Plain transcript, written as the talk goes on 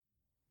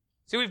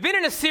So we've been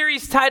in a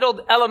series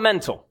titled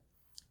Elemental.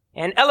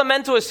 And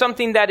elemental is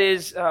something that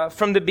is,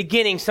 from the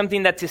beginning,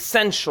 something that's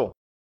essential.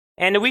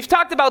 And we've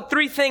talked about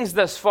three things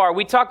thus far.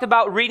 We talked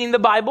about reading the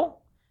Bible,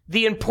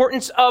 the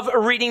importance of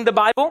reading the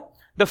Bible,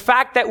 the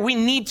fact that we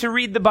need to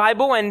read the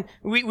Bible, and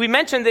we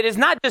mentioned that it's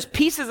not just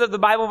pieces of the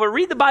Bible, but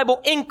read the Bible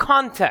in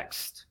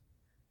context,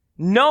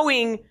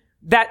 knowing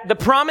that the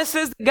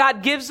promises that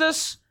God gives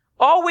us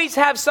always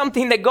have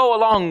something that go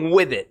along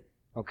with it,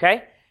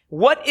 okay?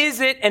 What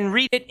is it? And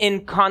read it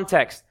in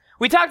context.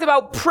 We talked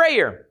about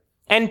prayer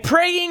and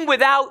praying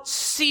without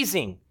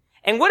ceasing.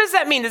 And what does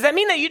that mean? Does that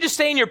mean that you just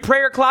stay in your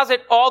prayer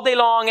closet all day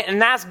long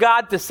and ask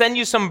God to send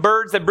you some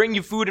birds that bring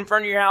you food in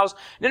front of your house?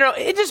 No.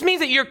 It just means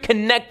that you're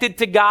connected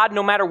to God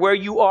no matter where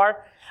you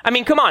are. I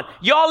mean, come on.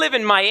 Y'all live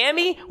in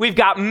Miami. We've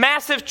got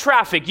massive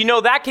traffic. You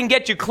know, that can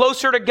get you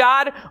closer to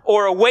God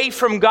or away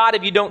from God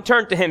if you don't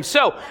turn to Him.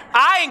 So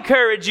I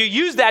encourage you,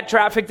 use that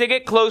traffic to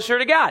get closer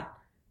to God.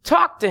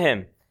 Talk to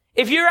Him.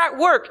 If you're at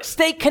work,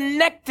 stay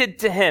connected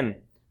to Him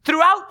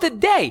throughout the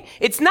day.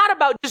 It's not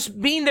about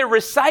just being there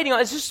reciting.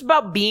 It's just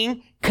about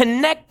being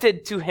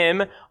connected to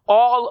Him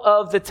all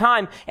of the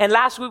time. And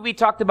last week we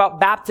talked about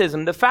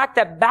baptism. The fact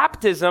that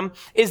baptism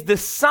is the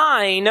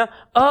sign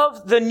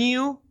of the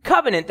new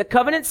covenant. The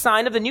covenant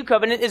sign of the new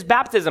covenant is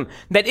baptism.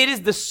 That it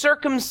is the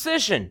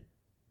circumcision.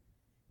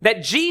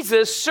 That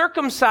Jesus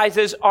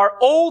circumcises our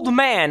old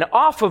man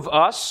off of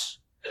us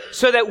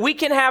so that we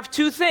can have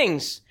two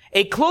things.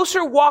 A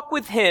closer walk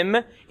with Him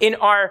in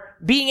our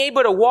being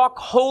able to walk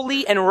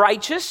holy and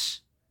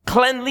righteous,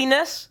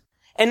 cleanliness,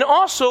 and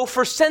also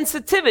for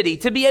sensitivity,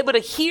 to be able to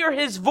hear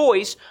His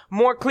voice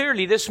more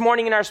clearly. This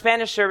morning in our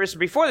Spanish service,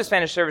 before the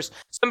Spanish service,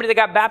 somebody that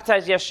got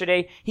baptized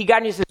yesterday, he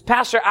got in and says,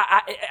 Pastor,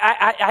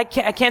 I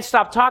can't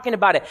stop talking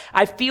about it.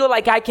 I feel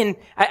like I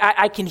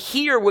can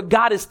hear what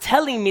God is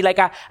telling me, like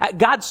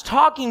God's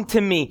talking to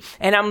me.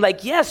 And I'm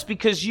like, yes,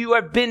 because you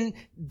have been,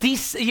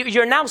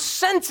 you're now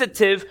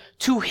sensitive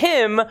to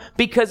Him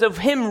because of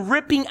Him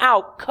ripping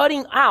out,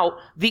 cutting out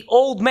the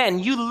old man,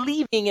 you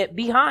leaving it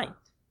behind.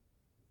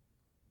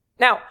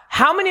 Now,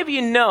 how many of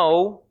you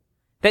know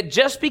that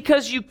just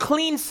because you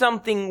clean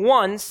something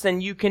once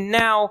and you can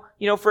now,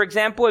 for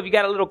example, if you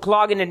got a little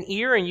clog in an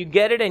ear and you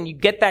get it and you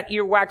get that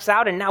earwax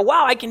out and now,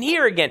 wow, I can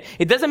hear again.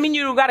 It doesn't mean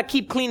you don't got to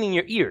keep cleaning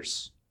your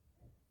ears.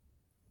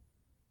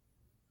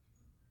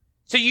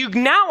 So you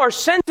now are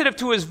sensitive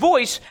to His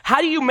voice.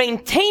 How do you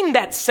maintain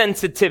that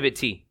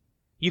sensitivity?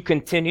 You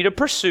continue to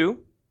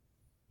pursue.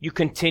 You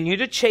continue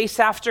to chase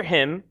after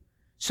Him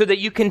so that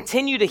you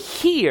continue to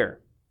hear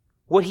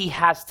what He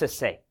has to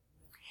say.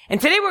 And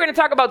today we're going to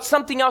talk about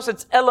something else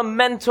that's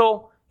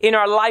elemental in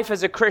our life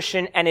as a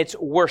Christian, and it's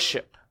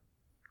worship.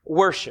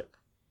 Worship.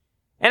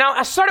 And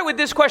I started with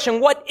this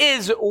question, what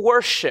is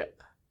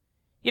worship?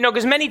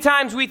 Because many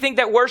times we think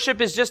that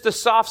worship is just the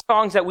soft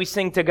songs that we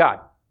sing to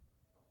God.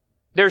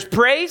 There's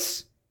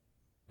praise,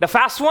 the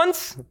fast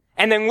ones,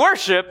 and then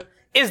worship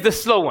is the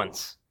slow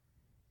ones.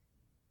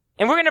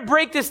 And we're going to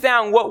break this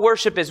down, what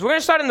worship is. We're going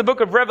to start in the book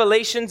of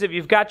Revelations. If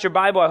you've got your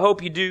Bible, I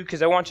hope you do,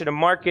 because I want you to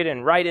mark it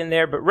and write in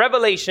there. But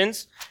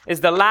Revelations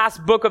is the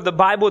last book of the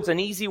Bible. It's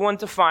an easy one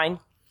to find.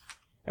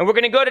 And we're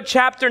going to go to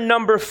chapter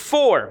number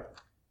 4.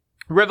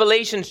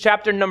 Revelations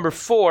chapter number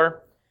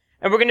 4.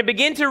 And we're going to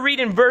begin to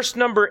read in verse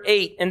number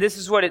 8. And this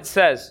is what it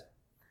says.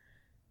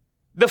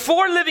 The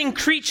 4 living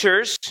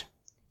creatures,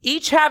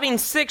 each having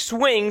 6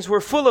 wings,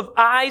 were full of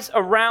eyes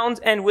around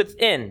and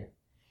within.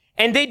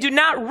 And they do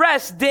not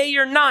rest day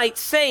or night,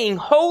 saying,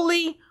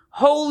 Holy,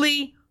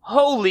 holy,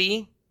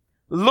 holy,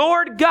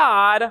 Lord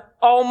God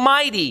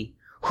Almighty,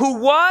 who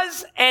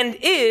was and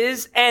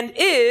is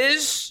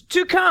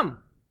to come.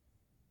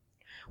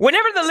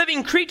 Whenever the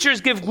living creatures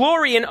give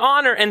glory and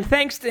honor and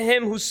thanks to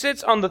Him who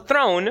sits on the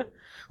throne,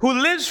 who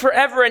lives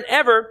forever and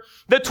ever,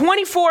 the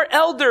 24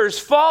 elders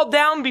fall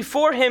down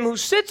before Him who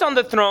sits on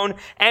the throne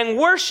and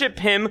worship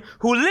Him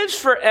who lives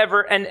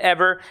forever and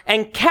ever,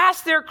 and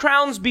cast their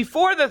crowns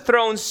before the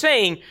throne,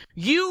 saying,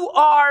 You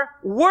are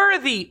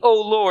worthy, O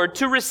Lord,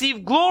 to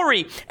receive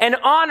glory and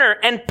honor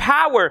and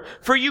power,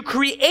 for you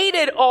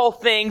created all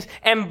things,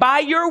 and by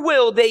your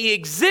will they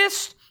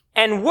exist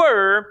and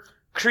were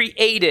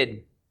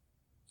created.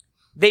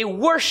 They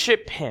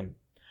worship Him.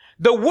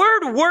 The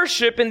word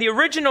worship in the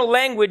original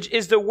language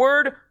is the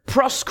word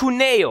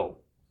proskuneo.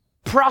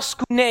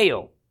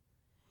 Proskuneo.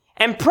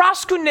 And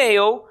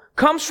proskuneo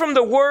comes from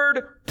the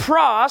word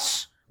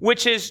pros,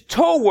 which is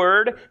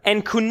toward,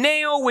 and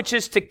kuneo, which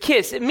is to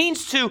kiss. It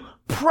means to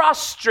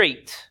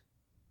prostrate.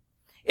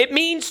 It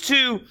means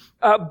to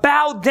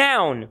bow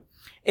down.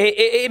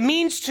 It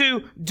means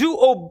to do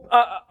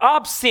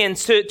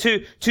obeisance,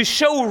 to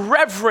show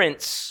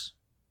reverence.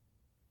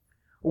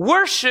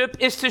 Worship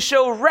is to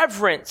show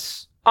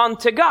reverence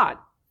unto God.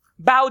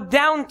 Bow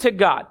down to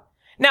God.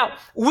 Now,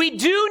 we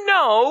do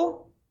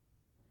know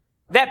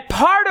that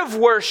part of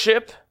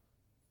worship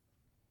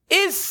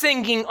is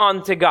singing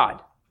unto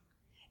God.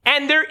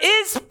 And there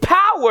is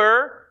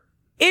power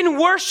in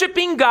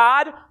worshiping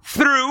God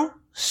through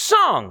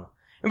song.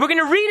 And we're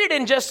going to read it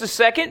in just a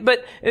second,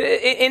 but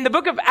in the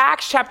book of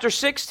Acts chapter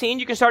 16,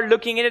 you can start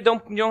looking at it.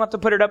 You don't have to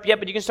put it up yet,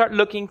 but you can start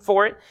looking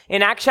for it.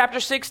 In Acts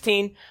chapter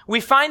 16, we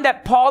find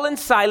that Paul and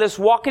Silas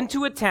walk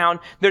into a town.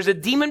 There's a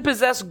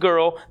demon-possessed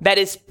girl that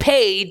is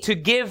paid to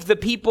give the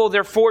people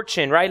their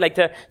fortune, right? Like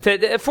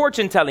to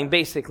fortune telling,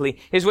 basically,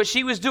 is what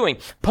she was doing.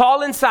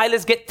 Paul and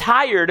Silas get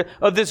tired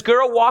of this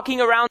girl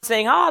walking around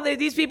saying,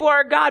 these people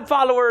are God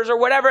followers or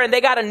whatever, and they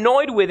got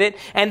annoyed with it,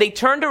 and they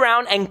turned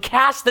around and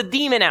cast the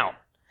demon out.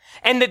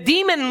 And the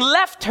demon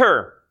left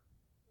her.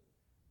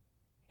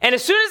 And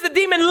as soon as the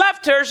demon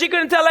left her, she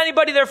couldn't tell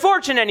anybody their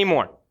fortune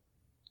anymore.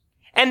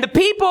 And the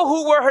people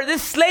who were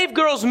this slave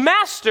girl's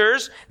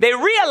masters, they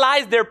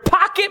realized their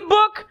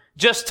pocketbook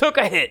just took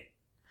a hit.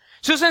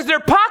 So since their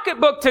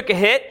pocketbook took a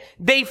hit,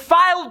 they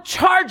filed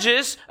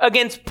charges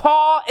against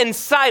Paul and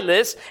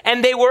Silas,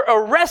 and they were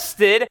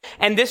arrested.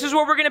 And this is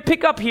what we're going to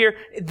pick up here.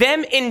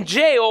 Them in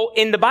jail,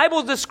 the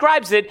Bible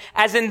describes it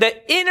as in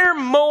the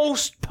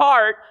innermost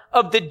part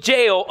of the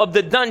jail, of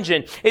the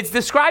dungeon. It's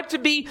described to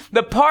be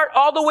the part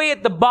all the way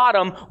at the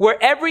bottom where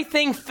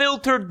everything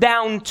filtered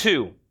down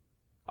to.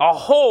 A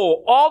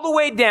hole all the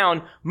way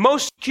down.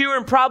 Most secure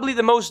and probably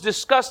the most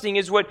disgusting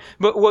is what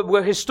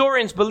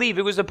historians believe.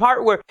 It was the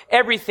part where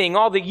everything,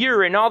 all the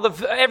urine, all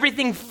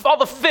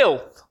the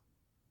filth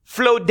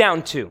flowed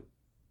down to.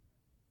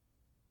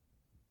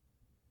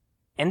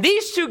 And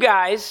these two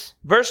guys,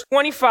 verse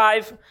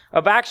 25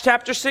 of Acts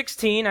chapter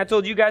 16, I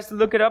told you guys to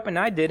look it up and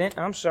I didn't.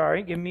 I'm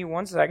sorry. Give me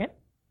 1 second.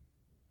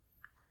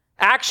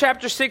 Acts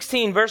chapter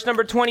 16, verse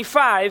number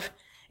 25,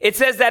 it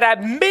says that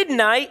at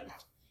midnight,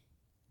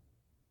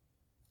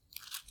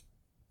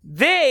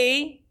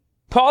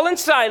 Paul and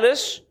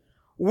Silas,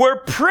 were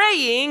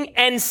praying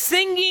and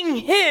singing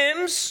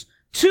hymns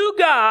to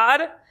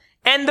God,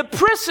 and the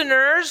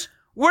prisoners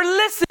were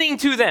listening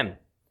to them.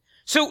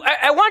 So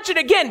I want you to,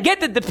 again, get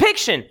the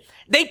depiction.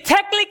 They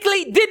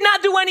technically did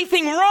not do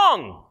anything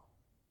wrong.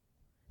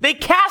 They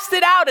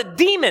casted out a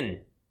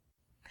demon.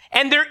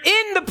 And they're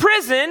in the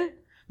prison,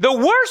 the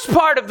worst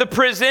part of the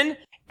prison,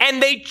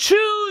 and they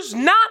choose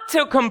not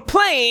to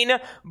complain,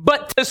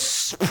 but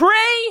to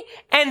pray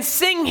and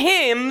sing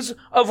hymns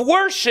of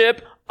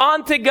worship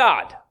unto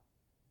God.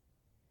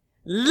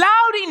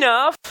 Loud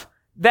enough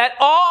that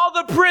all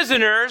the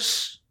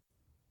prisoners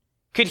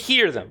could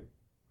hear them.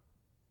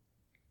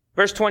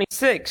 Verse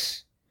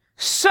 26.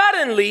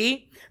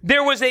 Suddenly,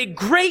 there was a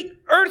great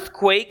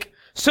earthquake,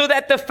 so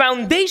that the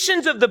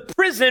foundations of the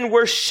prison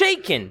were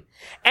shaken.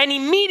 And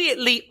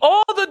immediately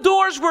all the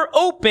doors were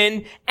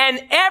opened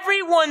and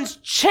everyone's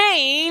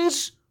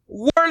chains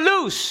were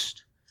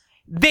loosed.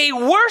 They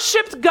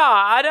worshiped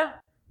God.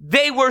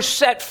 They were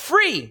set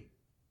free,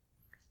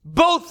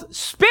 both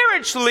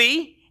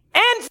spiritually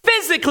and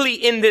physically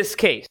in this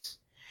case.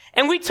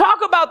 And we talk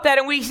about that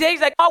and we say,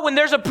 like, when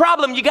there's a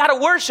problem, you got to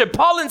worship.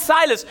 Paul and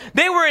Silas,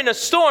 they were in a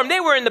storm. They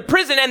were in the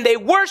prison and they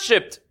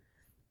worshiped.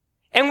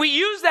 And we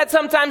use that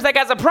sometimes like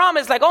as a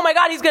promise, like, oh my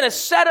God, he's going to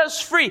set us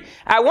free.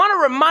 I want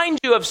to remind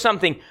you of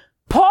something.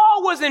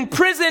 Paul was in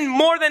prison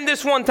more than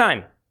this one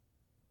time.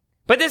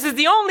 But this is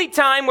the only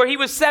time where he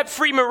was set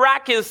free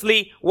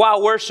miraculously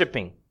while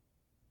worshiping.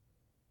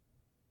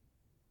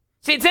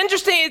 See, it's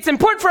interesting. It's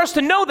important for us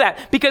to know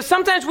that because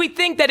sometimes we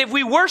think that if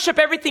we worship,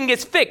 everything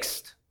gets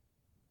fixed.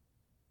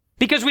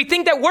 Because we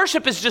think that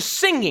worship is just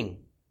singing.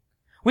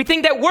 We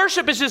think that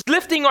worship is just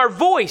lifting our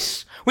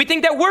voice. We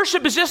think that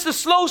worship is just a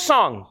slow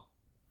song.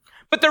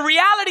 But the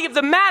reality of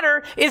the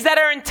matter is that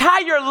our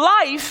entire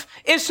life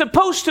is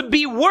supposed to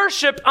be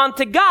worship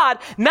unto God,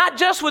 not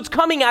just what's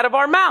coming out of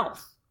our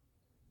mouth.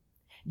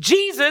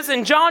 Jesus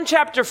in John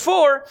chapter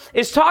 4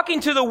 is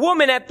talking to the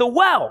woman at the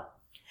well.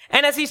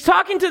 And as he's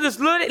talking to this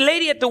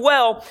lady at the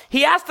well,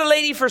 he asked the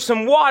lady for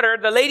some water.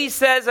 The lady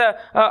says,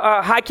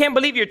 I can't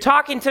believe you're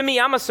talking to me.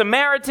 I'm a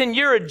Samaritan.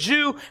 You're a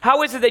Jew.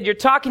 How is it that you're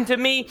talking to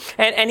me?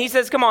 And he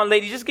says, come on,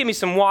 lady, just give me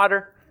some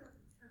water.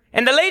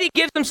 And the lady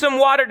gives him some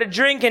water to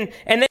drink. And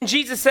then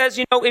Jesus says,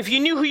 if you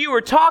knew who you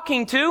were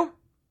talking to,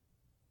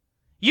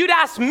 you'd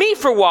ask me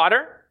for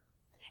water.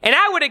 And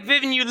I would have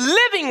given you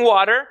living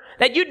water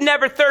that you'd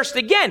never thirst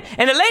again.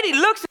 And the lady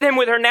looks at him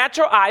with her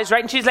natural eyes,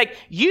 right? And she's like,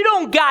 you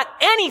don't got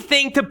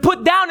anything to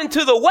put down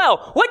into the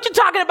well. What you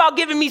talking about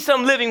giving me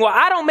some living water?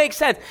 I don't make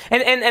sense.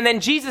 And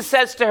then Jesus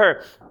says to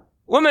her,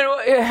 woman,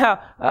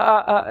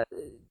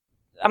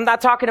 I'm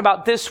not talking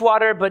about this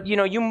water, but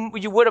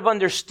you would have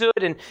understood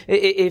and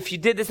if you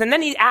did this. And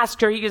then he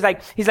asked her, he's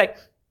like,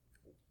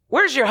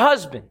 where's your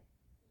husband?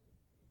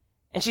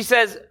 And she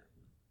says,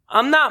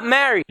 I'm not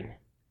married.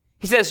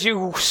 He says,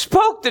 you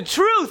spoke the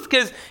truth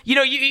because, you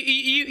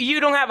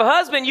don't have a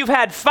husband. You've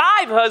had 5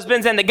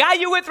 husbands and the guy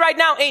you're with right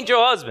now ain't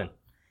your husband.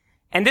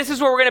 And this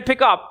is where we're going to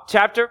pick up.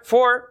 Chapter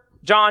 4,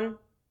 John,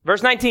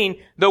 verse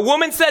 19. The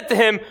woman said to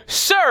him,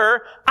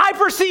 Sir, I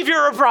perceive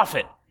you're a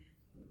prophet.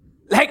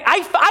 Like,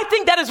 I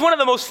think that is one of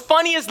the most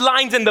funniest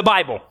lines in the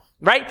Bible,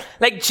 right?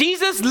 Like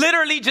Jesus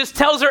literally just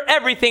tells her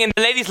everything and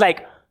the lady's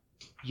like,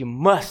 you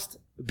must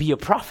be a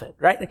prophet,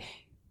 right?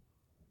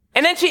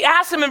 And then she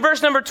asks him in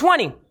verse number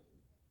 20,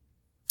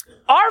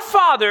 our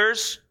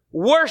fathers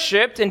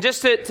worshipped, and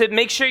just to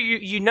make sure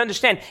you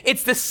understand,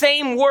 it's the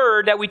same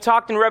word that we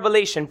talked in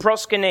Revelation,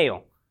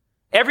 proskuneo.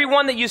 Every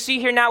one that you see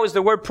here now is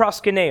the word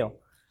proskuneo.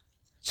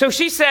 So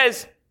she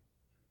says,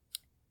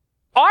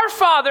 our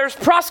fathers,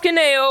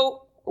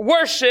 proskuneo,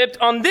 worshipped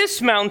on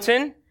this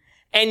mountain,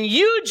 and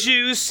you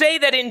Jews say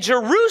that in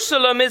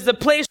Jerusalem is the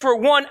place for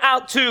one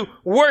out to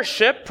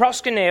worship,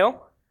 proskuneo.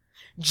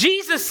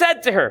 Jesus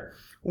said to her,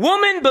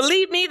 woman,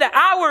 believe me, the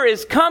hour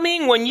is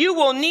coming when you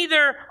will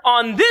neither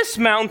on this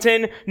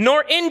mountain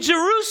nor in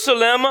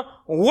Jerusalem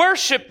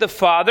worship the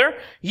Father.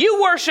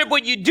 You worship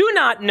what you do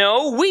not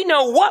know. We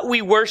know what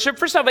we worship,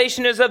 for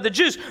salvation is of the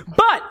Jews.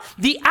 But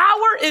the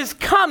hour is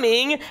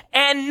coming,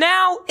 and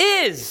now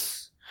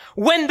is,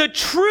 when the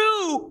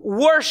true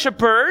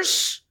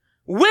worshipers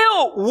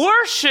will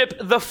worship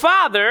the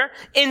Father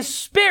in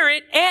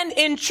spirit and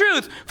in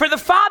truth. For the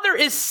Father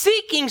is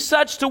seeking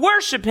such to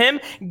worship him.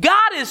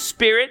 God is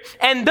spirit,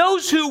 and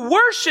those who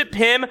worship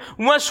him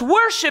must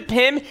worship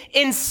him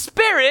in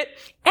spirit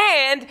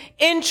and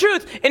in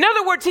truth. In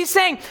other words, he's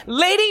saying,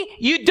 lady,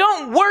 you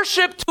don't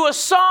worship to a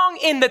song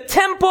in the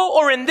temple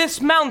or in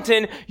this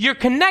mountain. You're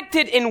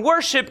connected in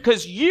worship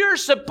because you're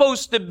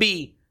supposed to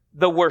be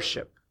the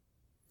worship.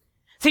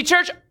 See,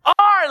 church,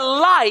 our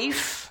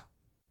life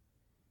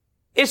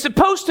is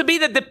supposed to be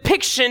the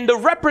depiction, the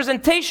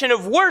representation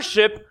of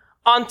worship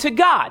unto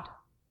God.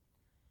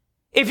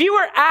 If you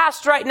were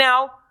asked right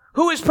now,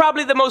 who is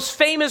probably the most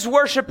famous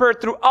worshiper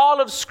through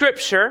all of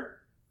Scripture,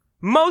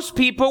 most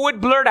people would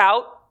blurt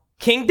out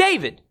King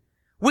David.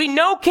 We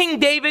know King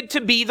David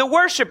to be the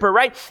worshiper,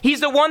 right?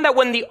 He's the one that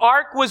when the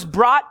ark was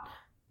brought,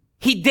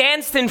 he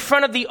danced in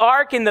front of the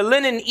ark in the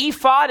linen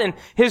ephod, and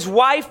his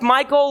wife,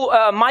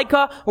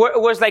 Micah,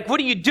 was like, what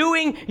are you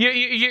doing?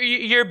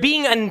 You're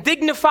being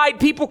undignified.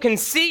 People can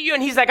see you.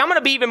 And he's like, I'm going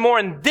to be even more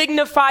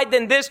undignified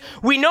than this.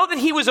 We know that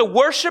he was a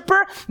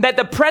worshiper, that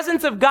the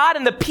presence of God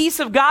and the peace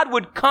of God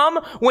would come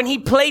when he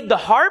played the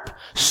harp.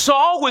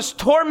 Saul was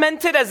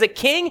tormented as a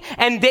king,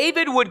 and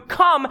David would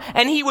come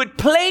and he would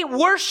play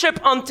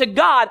worship unto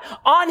God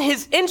on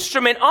his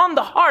instrument, on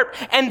the harp,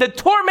 and the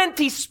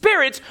tormenting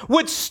spirits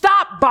would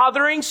stop bothering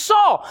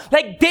Saul.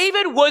 Like,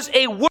 David was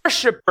a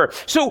worshiper.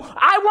 So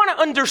I want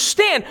to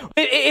understand,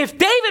 if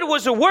David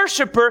was a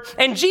worshiper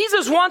and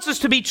Jesus wants us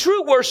to be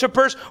true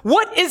worshipers,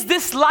 what is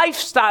this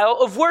lifestyle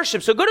of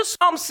worship? So go to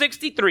Psalm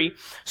 63,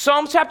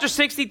 Psalm chapter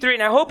 63.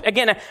 And I hope,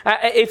 again,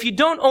 if you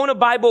don't own a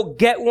Bible,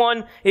 get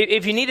one.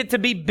 If you need it to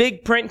be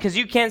big print because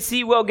you can't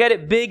see well, get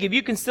it big. If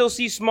you can still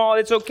see small,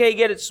 it's okay,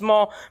 get it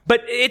small.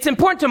 But it's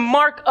important to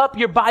mark up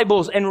your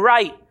Bibles and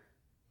write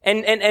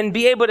and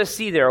be able to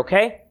see there,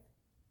 okay?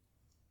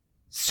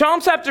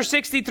 Psalm chapter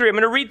 63, I'm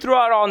going to read through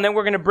it all and then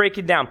we're going to break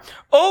it down.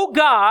 Oh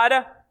God,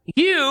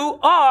 you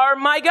are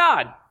my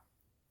God.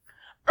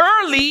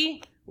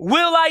 Early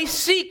will I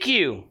seek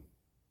you.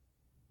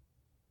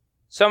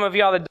 Some of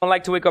y'all that don't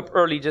like to wake up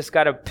early just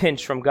got a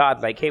pinch from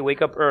God like, hey,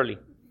 wake up early.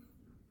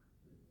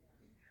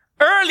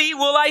 Early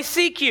will I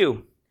seek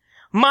you.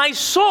 My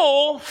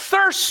soul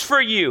thirsts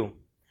for you.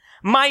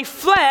 My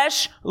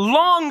flesh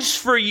longs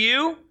for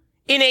you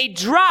in a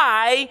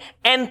dry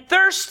and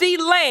thirsty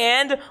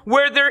land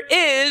where there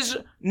is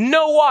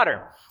no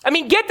water. I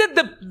mean, get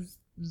the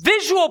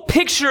visual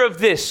picture of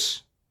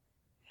this.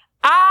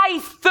 I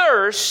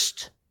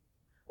thirst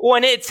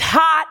when it's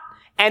hot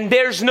and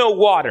there's no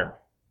water.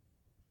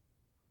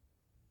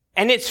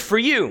 And it's for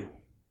you.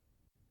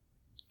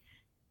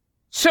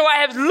 So I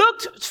have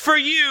looked for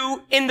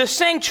you in the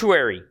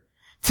sanctuary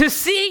to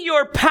see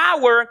your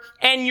power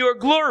and your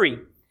glory.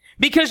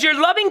 Because your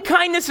loving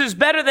kindness is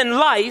better than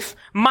life,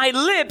 my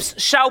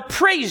lips shall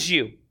praise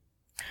you.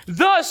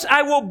 Thus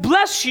I will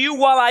bless you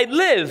while I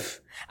live.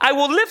 I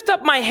will lift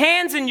up my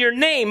hands in your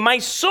name. My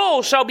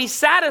soul shall be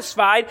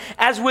satisfied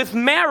as with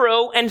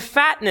marrow and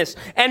fatness,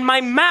 and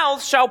my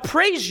mouth shall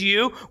praise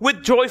you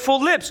with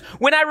joyful lips.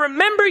 When I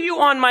remember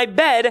you on my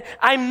bed,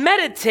 I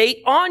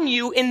meditate on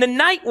you in the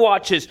night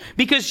watches,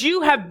 because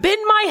you have been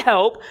my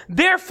help.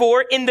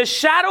 Therefore, in the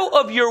shadow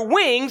of your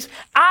wings,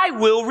 I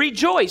will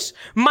rejoice.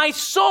 My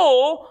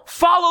soul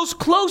follows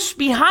close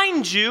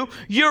behind you.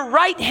 Your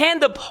right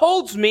hand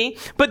upholds me.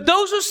 But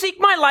those who seek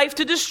my life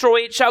to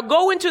destroy it shall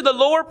go into the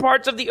lower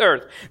parts of the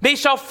earth. They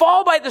shall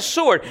fall by the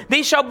sword.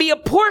 They shall be a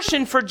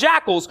portion for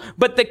jackals,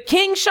 but the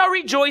king shall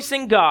rejoice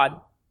in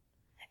God.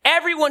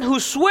 Everyone who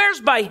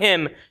swears by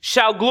him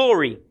shall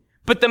glory,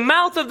 but the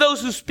mouth of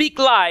those who speak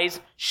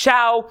lies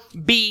shall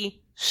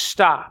be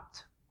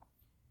stopped.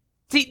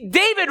 See,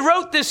 David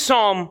wrote this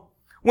psalm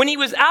when he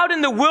was out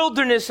in the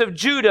wilderness of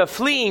Judah,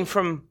 fleeing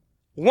from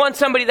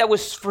somebody that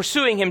was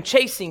pursuing him,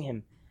 chasing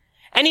him.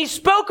 And he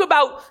spoke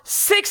about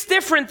 6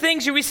 different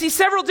things. We see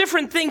several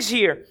different things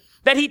here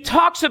that he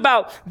talks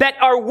about that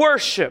are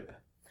worship.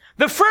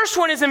 The first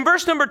one is in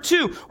verse number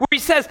 2, where he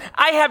says,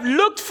 I have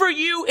looked for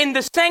you in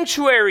the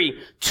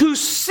sanctuary to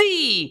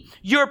see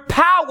your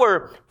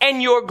power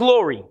and your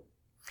glory.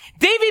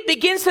 David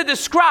begins to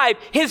describe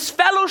his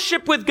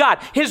fellowship with God,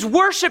 his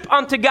worship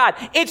unto God.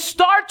 It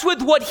starts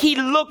with what he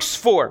looks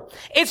for.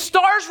 It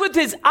starts with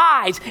his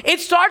eyes.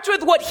 It starts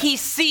with what he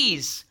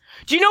sees.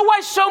 Do you know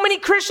why so many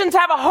Christians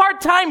have a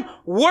hard time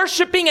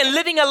worshiping and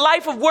living a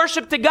life of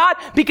worship to God?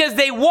 Because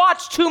they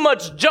watch too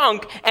much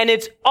junk and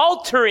it's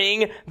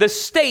altering the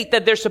state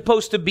that they're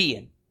supposed to be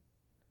in.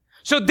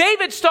 So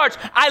David starts,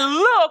 I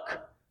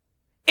look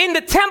in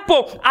the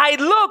temple, I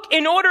look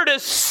in order to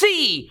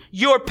see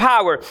your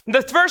power.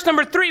 The verse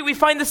number 3, we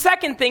find the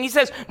second thing. He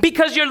says,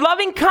 because your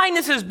loving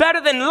kindness is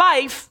better than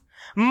life,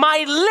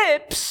 my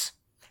lips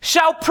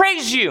shall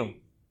praise you.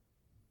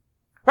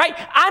 Right?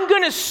 I'm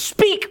going to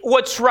speak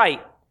what's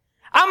right.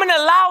 I'm going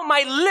to allow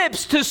my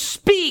lips to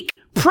speak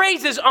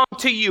praises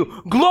unto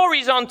you,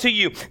 glories unto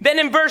you. Then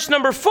in verse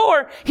number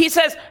 4, he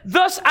says,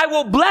 thus I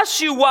will bless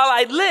you while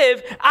I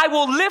live. I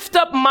will lift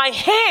up my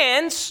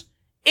hands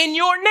in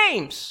your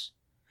names.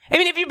 I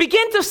mean, if you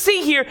begin to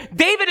see here,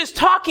 David is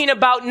talking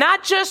about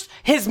not just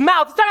his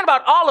mouth, he's talking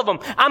about all of them.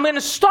 I'm going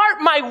to start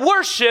my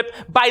worship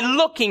by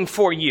looking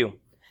for you,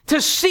 to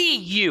see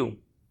you.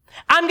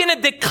 I'm going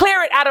to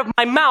declare it out of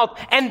my mouth.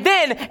 And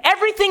then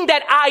everything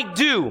that I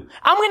do,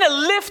 I'm going to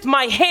lift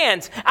my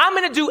hands. I'm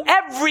going to do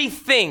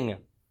everything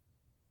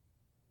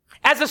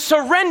as a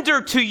surrender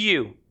to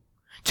you,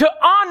 to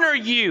honor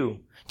you,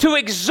 to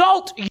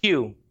exalt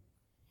you.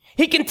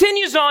 He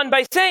continues on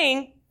by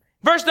saying,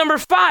 verse number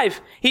 5,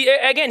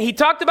 he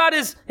talked about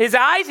his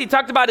eyes, he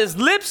talked about his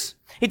lips,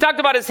 he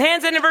talked about his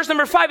hands, and in verse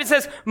number 5 it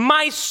says,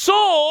 my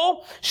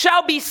soul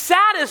shall be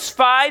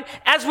satisfied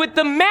as with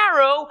the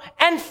marrow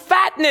and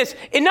fatness.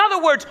 In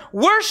other words,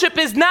 worship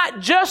is not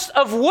just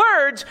of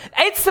words,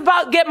 it's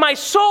about get my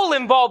soul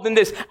involved in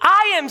this.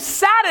 I am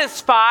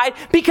satisfied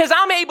because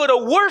I'm able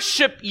to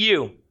worship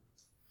you.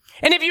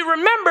 And if you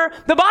remember,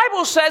 the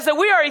Bible says that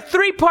we are a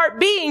 3-part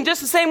being just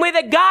the same way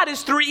that God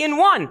is 3 in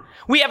 1.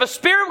 We have a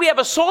spirit, we have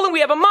a soul, and we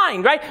have a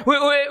mind, right?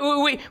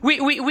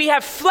 We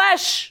have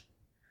flesh,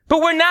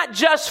 but we're not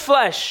just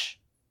flesh.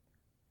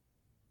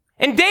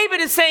 And David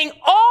is saying,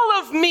 all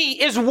of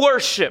me is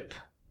worship.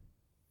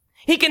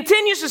 He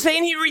continues to say,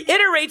 and he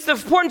reiterates the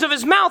importance of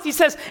his mouth. He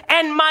says,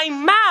 and my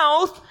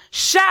mouth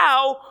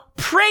shall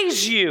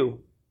praise you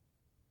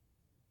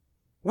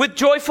with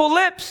joyful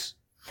lips.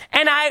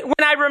 And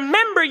when I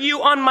remember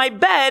you on my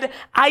bed,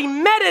 I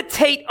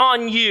meditate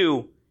on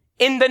you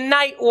in the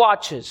night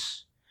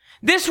watches.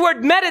 This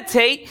word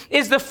meditate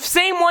is the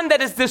same one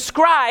that is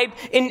described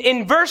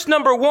in verse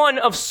number 1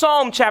 of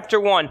Psalm chapter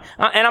 1.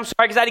 And I'm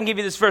sorry because I didn't give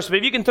you this verse, but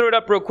if you can throw it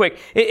up real quick.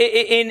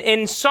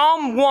 In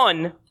Psalm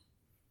 1,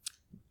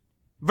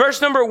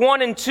 verse number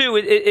 1 and 2,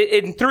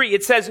 in 3,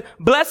 it says,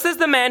 blessed is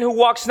the man who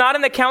walks not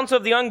in the counsel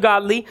of the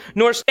ungodly,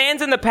 nor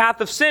stands in the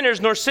path of sinners,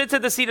 nor sits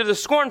at the seat of the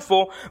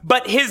scornful,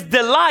 but his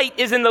delight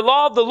is in the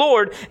law of the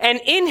Lord, and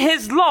in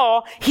his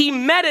law he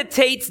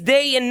meditates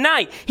day and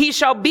night. He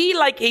shall be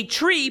like a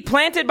tree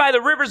planted by the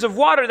rivers of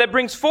water that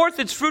brings forth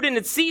its fruit in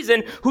its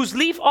season, whose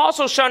leaf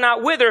also shall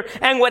not wither,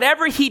 and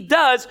whatever he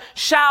does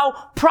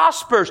shall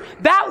prosper.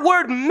 That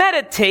word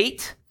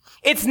meditate,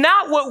 it's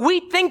not what we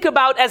think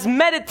about as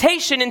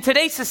meditation in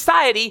today's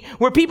society,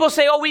 where people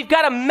say, oh, we've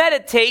got to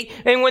meditate.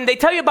 And when they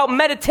tell you about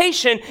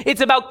meditation,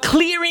 it's about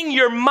clearing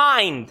your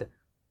mind.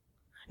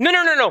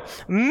 No.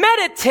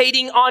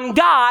 Meditating on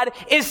God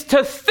is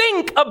to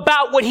think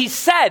about what he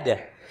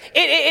said.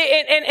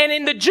 And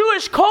in the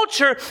Jewish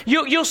culture,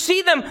 you'll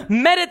see them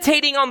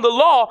meditating on the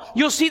law.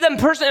 You'll see them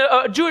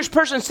a Jewish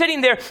person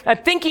sitting there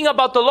thinking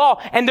about the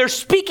law, and they're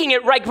speaking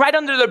it right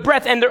under their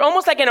breath, and they're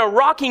almost like in a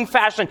rocking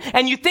fashion.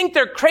 And you think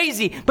they're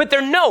crazy, but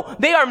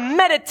they are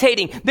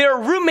meditating. They're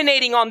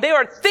ruminating on. They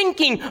are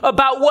thinking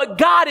about what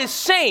God is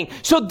saying.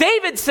 So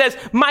David says,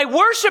 my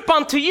worship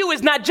unto you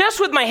is not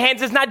just with my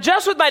hands, it's not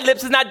just with my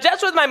lips, it's not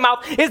just with my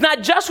mouth, it's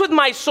not just with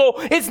my soul,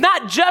 it's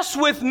not just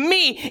with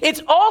me,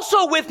 it's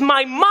also with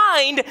my mind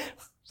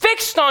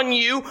fixed on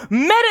you,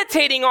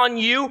 meditating on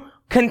you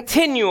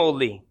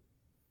continually.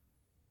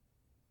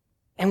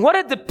 And what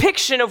a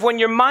depiction of when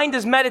your mind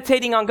is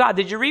meditating on God.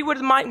 Did you read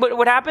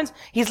what happens?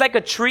 He's like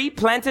a tree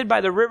planted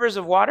by the rivers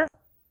of water.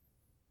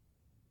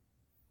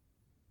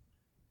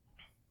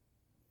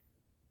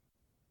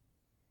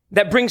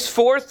 That brings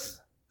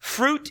forth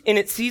fruit in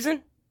its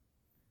season,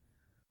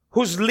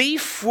 whose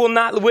leaf will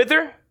not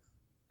wither,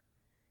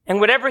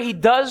 and whatever he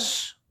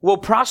does will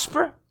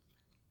prosper.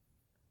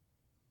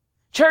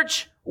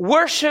 Church,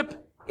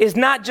 worship is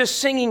not just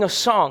singing a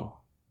song.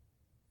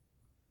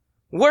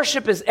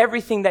 Worship is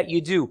everything that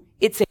you do.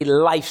 It's a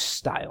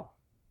lifestyle.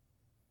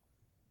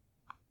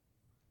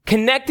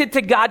 Connected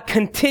to God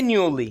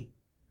continually,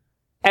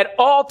 at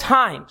all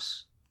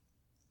times.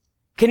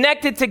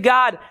 Connected to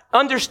God,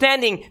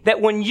 understanding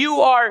that when you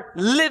are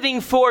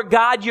living for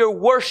God, you're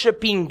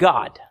worshiping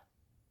God.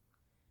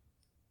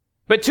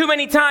 But too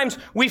many times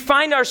we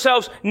find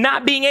ourselves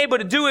not being able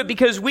to do it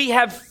because we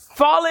have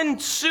fallen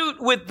suit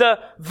with the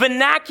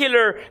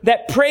vernacular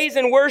that praise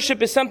and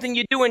worship is something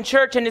you do in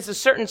church, and it's a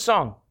certain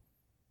song.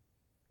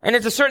 And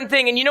it's a certain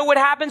thing. And you know what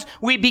happens?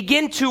 We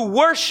begin to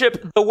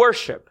worship the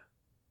worship.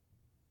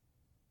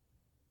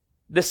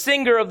 The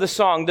singer of the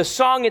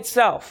song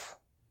itself.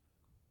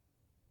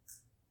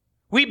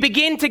 We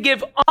begin to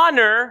give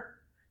honor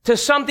to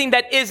something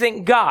that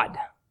isn't God.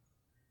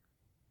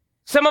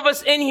 Some of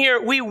us in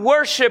here, we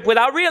worship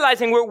without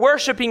realizing we're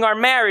worshiping our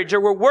marriage,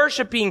 or we're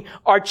worshiping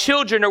our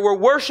children, or we're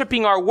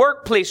worshiping our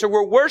workplace, or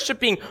we're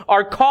worshiping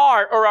our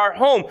car or our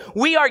home.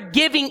 We are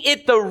giving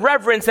it the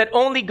reverence that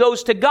only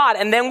goes to God.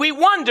 And then we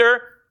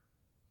wonder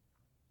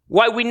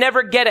why we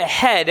never get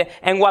ahead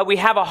and why we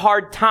have a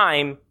hard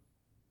time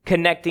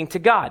connecting to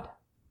God.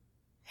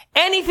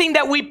 Anything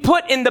that we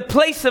put in the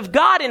place of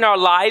God in our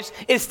lives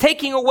is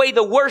taking away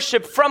the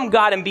worship from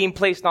God and being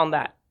placed on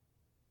that.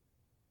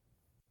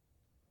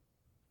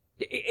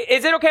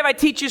 Is it okay if I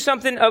teach you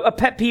something, a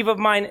pet peeve of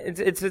mine?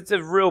 It's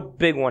a real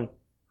big one.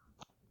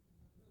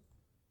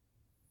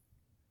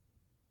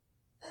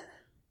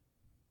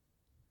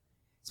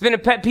 It's been a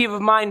pet peeve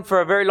of mine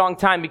for a very long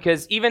time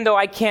because even though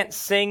I can't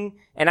sing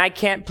and I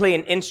can't play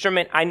an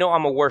instrument, I know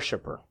I'm a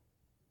worshiper.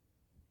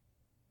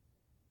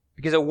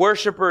 Because a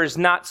worshiper is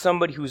not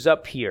somebody who's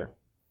up here.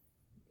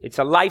 It's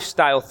a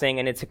lifestyle thing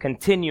and it's a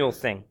continual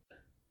thing.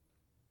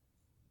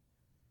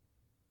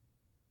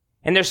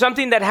 And there's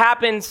something that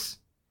happens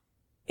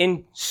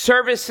in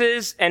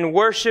services and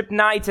worship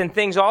nights and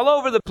things all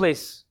over the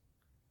place,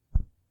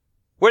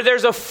 where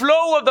there's a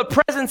flow of the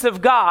presence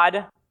of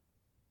God,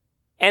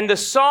 and the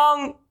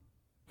song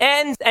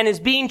ends and is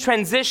being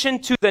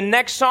transitioned to the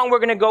next song we're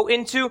going to go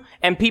into,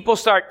 and people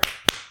start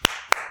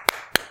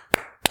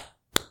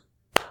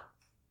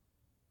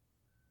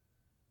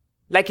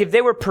like if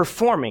they were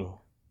performing.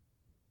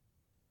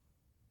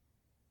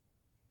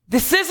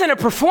 This isn't a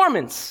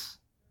performance.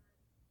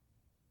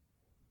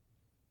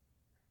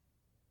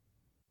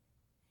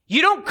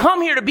 You don't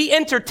come here to be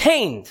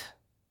entertained.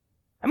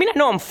 I mean, I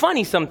know I'm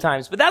funny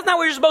sometimes, but that's not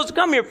what you're supposed to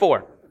come here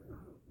for.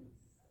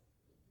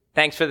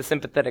 Thanks for the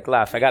sympathetic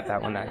laugh. I got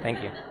that one.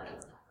 Thank you.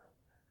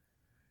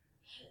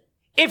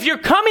 If you're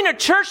coming to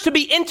church to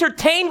be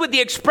entertained with the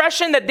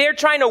expression that they're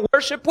trying to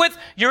worship with,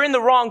 you're in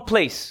the wrong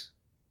place.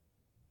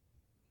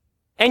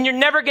 And you're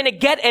never going to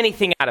get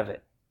anything out of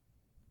it.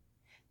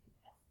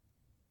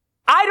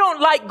 I don't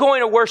like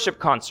going to worship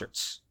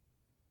concerts.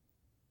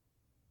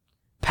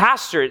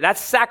 Pastor,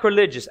 that's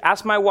sacrilegious.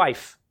 Ask my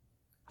wife.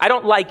 I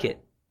don't like it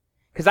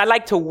because I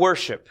like to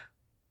worship.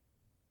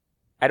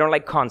 I don't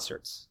like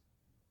concerts.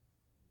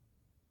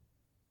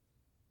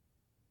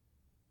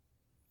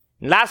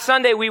 Last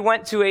Sunday, we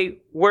went to a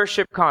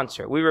worship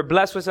concert. We were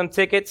blessed with some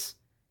tickets.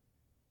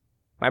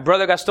 My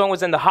brother Gaston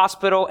was in the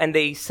hospital, and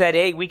they said,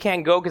 hey, we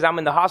can't go because I'm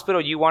in the hospital.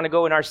 You want to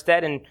go in our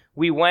stead? And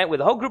we went with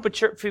a whole group of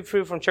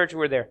people from church who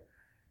were there.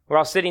 We're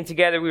all sitting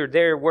together. We were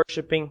there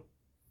worshiping.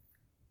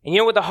 And you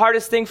know what the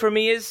hardest thing for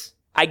me is?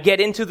 I get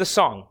into the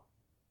song.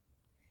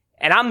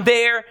 And I'm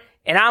there,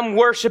 and I'm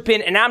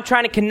worshiping, and I'm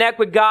trying to connect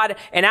with God,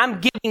 and I'm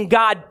giving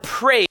God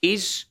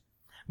praise.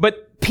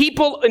 But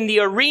people in the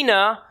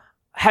arena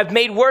have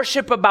made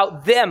worship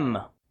about them.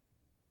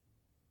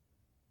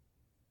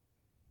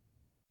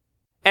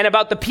 And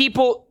about the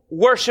people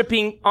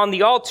worshiping on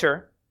the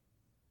altar.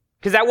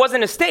 Because that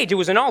wasn't a stage, it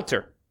was an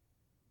altar.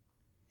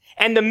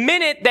 And the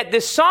minute that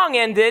this song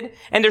ended,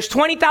 and there's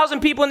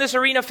 20,000 people in this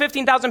arena,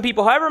 15,000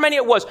 people, however many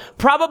it was,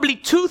 probably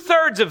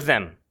 2/3 of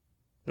them,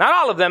 not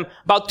all of them,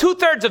 about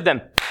 2/3 of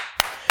them,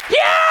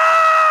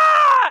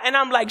 yeah! And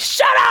I'm like,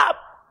 shut up!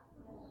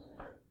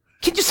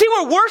 Can you see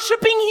we're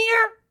worshiping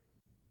here?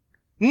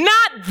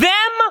 Not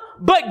them,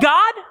 but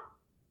God?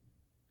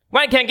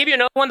 Well, can I give you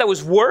another one that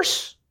was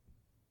worse?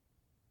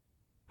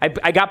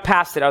 I got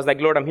past it. I was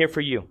like, Lord, I'm here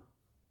for you.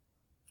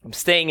 I'm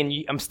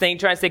staying, trying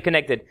to stay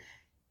connected.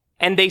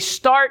 And they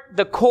start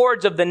the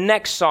chords of the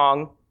next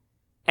song,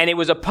 and it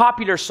was a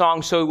popular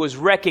song, so it was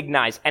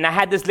recognized. And I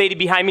had this lady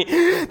behind me,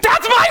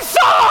 that's my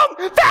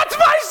song! That's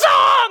my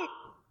song!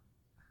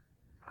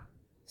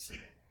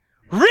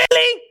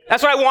 Really?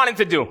 That's what I wanted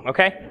to do,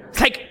 okay?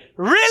 It's like,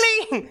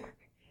 really?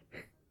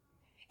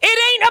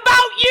 It ain't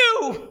about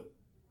you!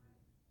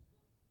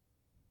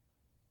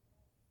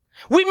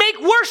 We make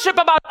worship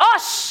about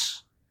us.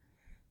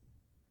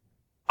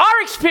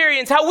 Our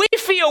experience, how we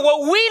feel,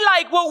 what we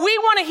like, what we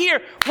want to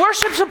hear.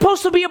 Worship's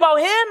supposed to be about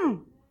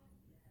Him.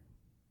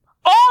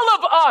 All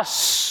of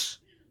us.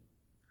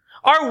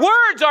 Our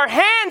words, our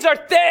hands,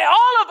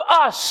 all of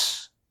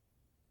us.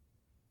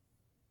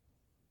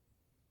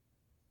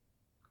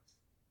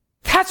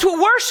 That's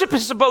what worship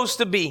is supposed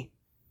to be.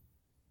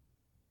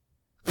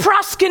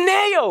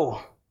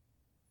 Proskuneo.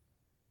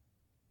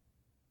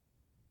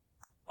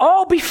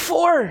 All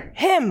before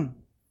Him.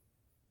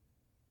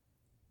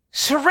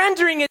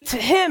 Surrendering it to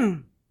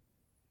Him.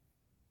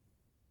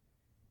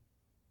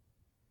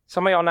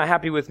 Some of y'all not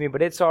happy with me,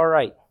 but it's all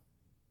right.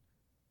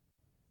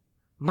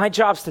 My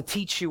job's to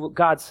teach you what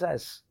God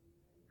says.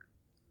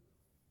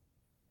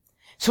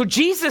 So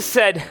Jesus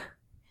said,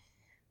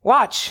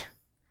 watch,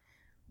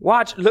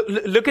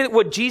 look at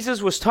what Jesus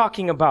was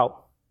talking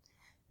about.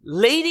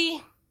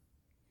 Lady,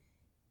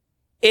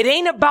 it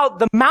ain't about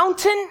the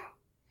mountain,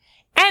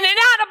 and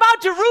it's not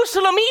about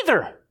Jerusalem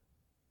either.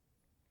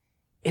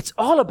 It's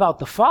all about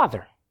the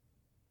Father.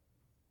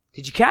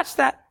 Did you catch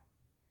that?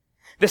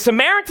 The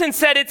Samaritan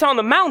said it's on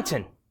the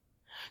mountain.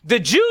 The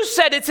Jews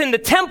said it's in the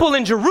temple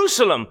in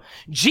Jerusalem.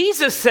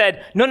 Jesus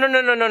said,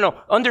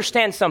 no.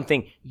 Understand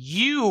something.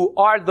 You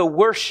are the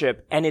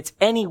worship, and it's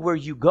anywhere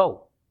you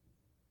go.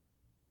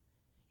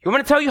 You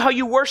want me to tell you how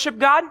you worship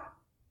God?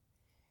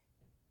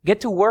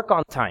 Get to work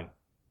on time.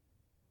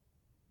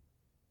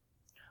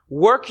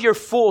 Work your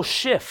full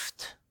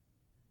shift.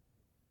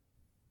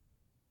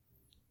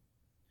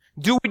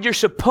 Do what you're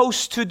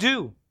supposed to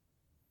do.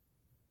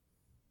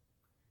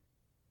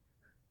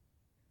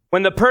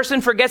 When the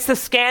person forgets to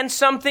scan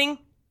something,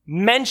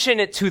 mention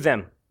it to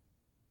them.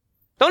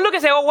 Don't look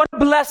and say, oh, what a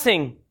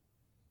blessing.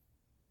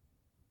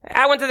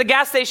 I went to the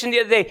gas station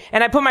the other day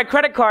and I put my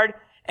credit card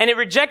and it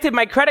rejected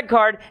my credit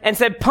card and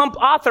said pump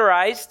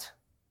authorized.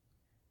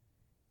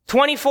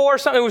 24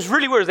 something. It was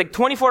really weird. It was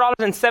like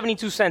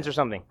 $24.72 or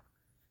something.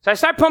 So I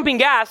started pumping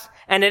gas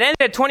and it ended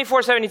at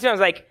 $24.72. I was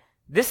like,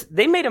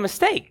 they made a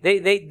mistake.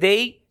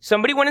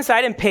 Somebody went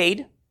inside and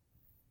paid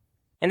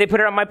and they put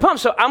it on my pump.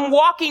 So I'm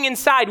walking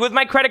inside with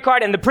my credit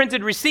card and the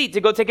printed receipt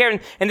to go take care of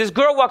it. And this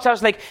girl walks out. I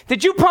was like,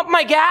 did you pump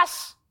my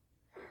gas?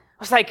 I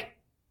was like,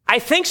 I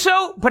think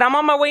so, but I'm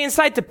on my way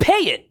inside to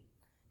pay it.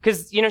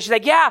 Cause, she's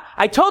like, yeah,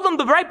 I told them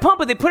the right pump,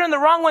 but they put on the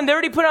wrong one. They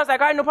already put it. I was like,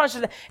 all right, no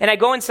problem. And I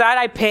go inside,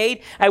 I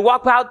paid, I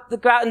walk out,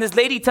 and this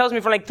lady tells me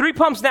for like 3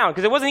 pumps down,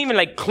 cause it wasn't even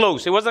like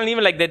close. It wasn't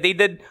even like that they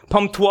did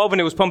pump 12 and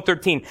it was pump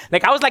 13.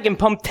 Like I was like in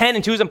pump 10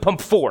 and she was in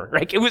pump 4.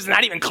 Like it was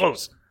not even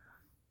close.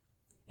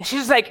 And she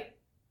was like,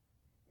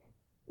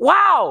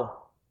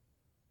 wow.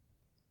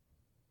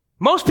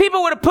 Most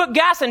people would have put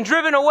gas and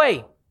driven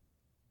away.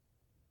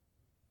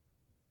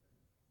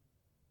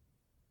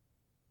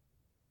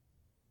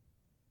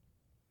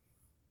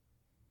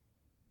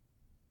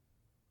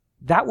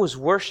 That was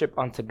worship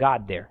unto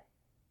God there.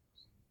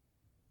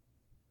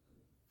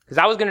 Because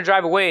I was going to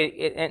drive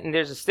away, and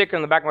there's a sticker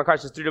on the back of my car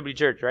that says 3W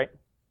Church, right?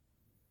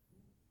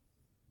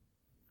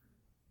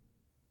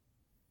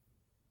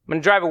 I'm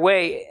going to drive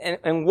away,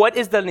 and what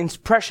is the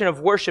impression of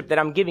worship that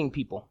I'm giving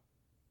people?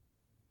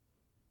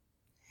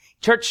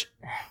 Church,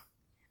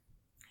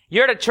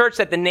 you're at a church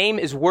that the name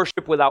is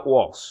Worship Without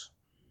Walls.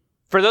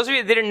 For those of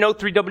you that didn't know,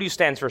 3W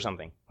stands for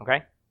something,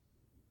 okay?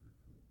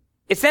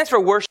 It stands for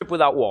Worship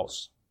Without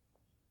Walls.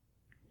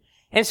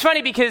 And it's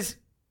funny because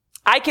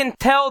I can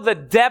tell the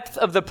depth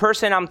of the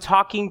person I'm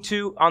talking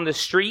to on the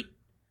street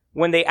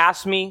when they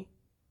ask me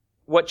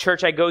what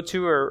church I go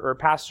to or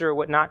pastor or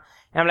whatnot.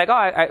 And I'm like, oh,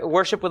 I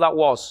worship without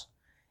walls.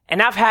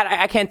 And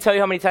I can't tell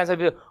you how many times I've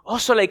been, oh,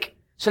 so like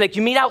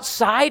you meet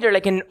outside or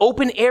like an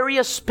open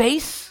area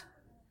space?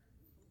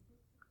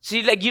 So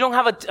you don't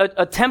have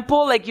a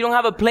temple, like you don't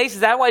have a place? Is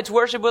that why it's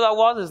worship without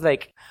walls? It's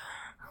like,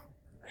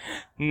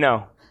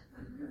 no.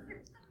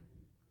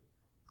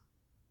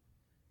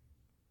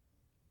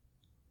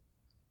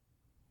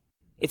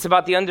 It's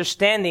about the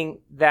understanding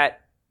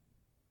that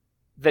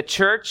the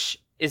church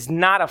is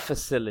not a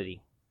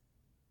facility.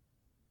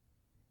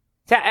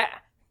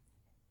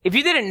 If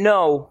you didn't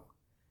know,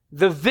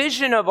 the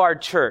vision of our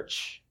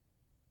church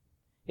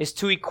is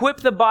to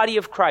equip the body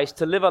of Christ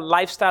to live a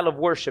lifestyle of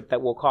worship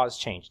that will cause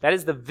change. That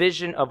is the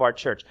vision of our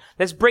church.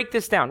 Let's break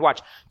this down.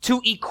 Watch.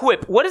 To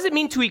equip. What does it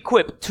mean to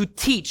equip? To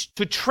teach,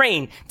 to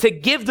train, to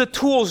give the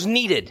tools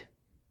needed.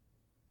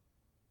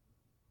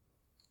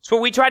 That's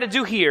what we try to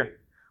do here.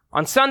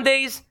 On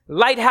Sundays,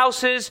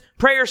 lighthouses,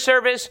 prayer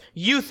service,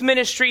 youth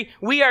ministry,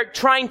 we are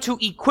trying to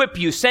equip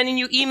you, sending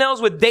you emails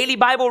with daily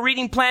Bible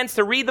reading plans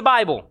to read the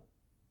Bible.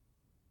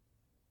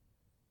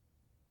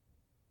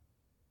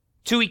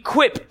 To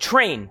equip,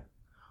 train.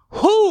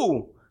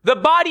 Who? The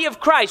body of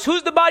Christ.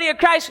 Who's the body of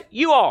Christ?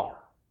 You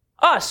all.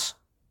 Us.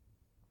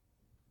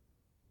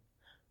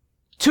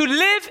 To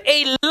live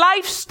a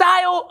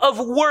lifestyle of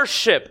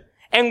worship.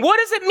 And what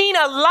does it mean,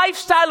 a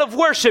lifestyle of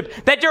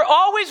worship? That you're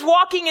always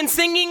walking and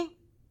singing?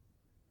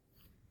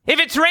 If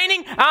it's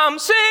raining, I'm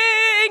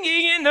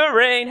singing in the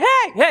rain.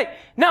 Hey.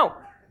 No.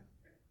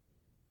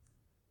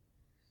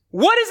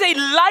 What is a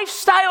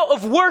lifestyle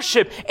of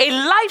worship? A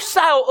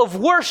lifestyle of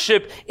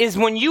worship is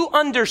when you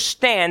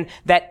understand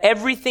that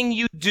everything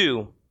you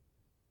do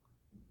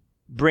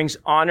brings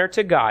honor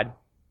to God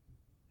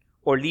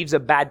or leaves a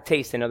bad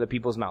taste in other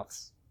people's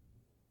mouths.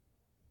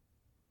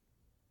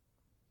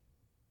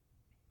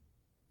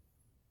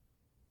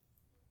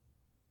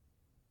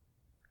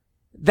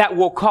 That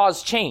will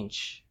cause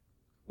change.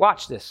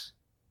 Watch this.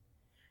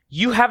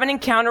 You have an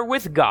encounter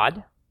with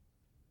God.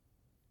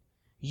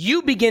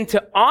 You begin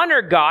to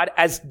honor God,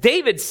 as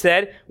David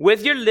said,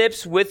 with your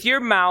lips, with your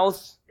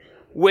mouth,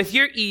 with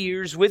your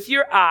ears, with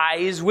your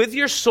eyes, with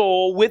your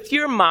soul, with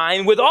your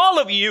mind, with all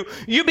of you,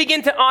 you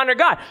begin to honor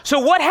God. So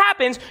what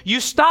happens? You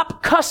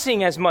stop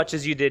cussing as much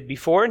as you did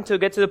before until you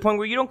get to the point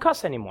where you don't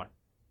cuss anymore.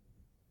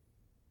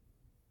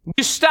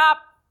 You stop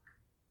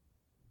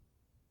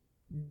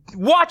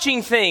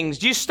watching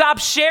things. You stop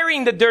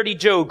sharing the dirty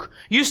joke.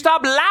 You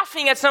stop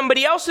laughing at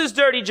somebody else's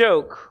dirty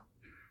joke.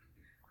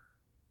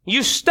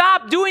 You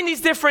stop doing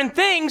these different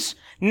things,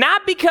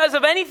 not because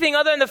of anything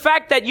other than the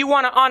fact that you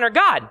want to honor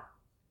God.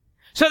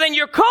 So then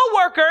your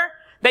coworker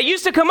that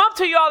used to come up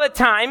to you all the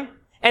time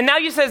And now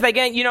you says,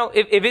 again,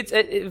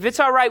 if it's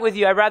all right with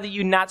you, I'd rather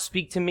you not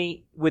speak to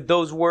me with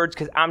those words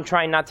because I'm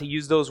trying not to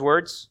use those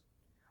words.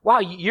 Wow,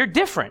 you're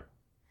different.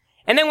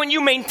 And then when you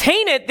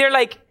maintain it,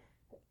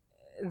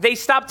 they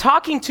stop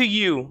talking to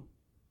you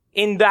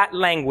in that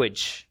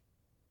language.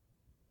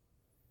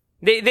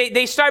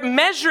 They start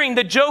measuring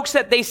the jokes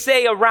that they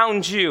say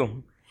around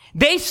you.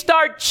 They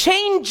start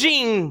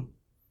changing.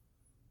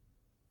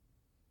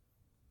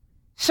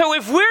 So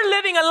if we're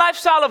living a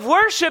lifestyle of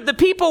worship, the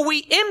people we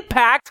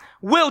impact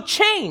will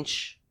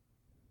change.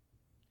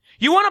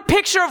 You want a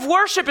picture of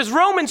worship is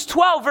Romans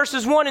 12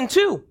 verses 1 and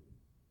 2.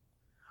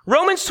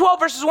 Romans 12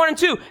 verses 1 and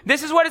 2.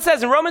 This is what it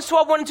says in Romans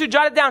 12, 1 and 2.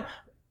 Jot it down.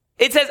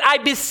 It says, I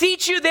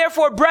beseech you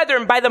therefore,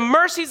 brethren, by the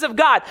mercies of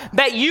God,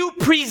 that you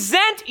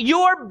present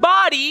your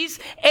bodies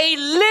a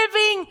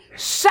living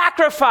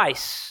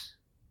sacrifice.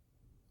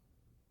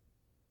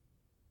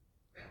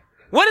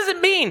 What does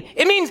it mean?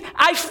 It means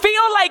I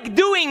feel like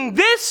doing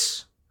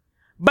this,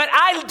 but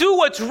I'll do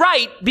what's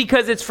right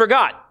because it's for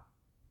God.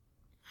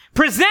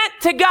 Present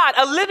to God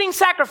a living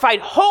sacrifice,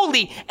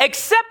 holy,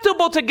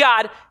 acceptable to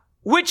God,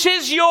 which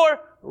is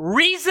your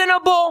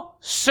reasonable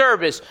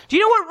service. Do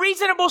you know what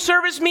reasonable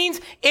service means?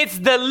 It's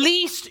the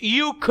least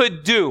you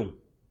could do.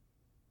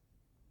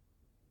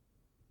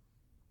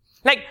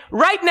 Like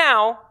right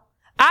now,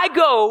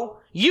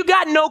 you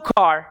got no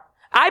car.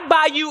 I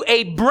buy you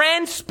a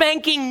brand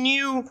spanking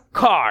new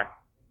car.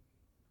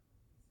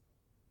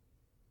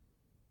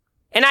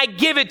 And I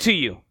give it to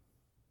you.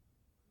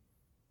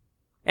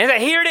 And I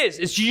say, here it is.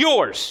 It's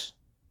yours.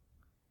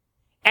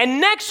 And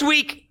next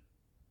week,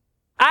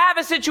 I have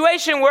a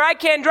situation where I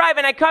can't drive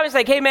and I come and it's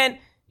like, hey man,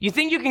 you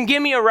think you can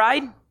give me a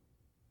ride?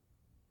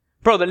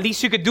 Bro, the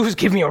least you could do is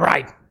give me a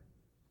ride.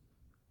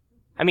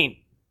 I mean,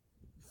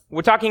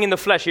 we're talking in the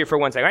flesh here for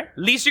one second, right?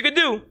 Least you could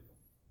do,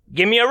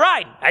 give me a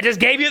ride. I just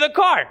gave you the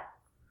car.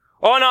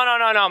 Oh,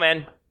 no,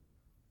 man.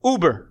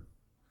 Uber.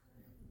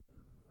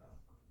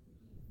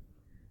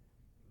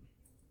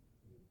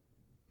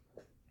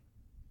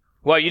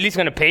 Well, you at least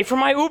going to pay for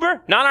my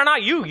Uber? No,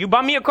 you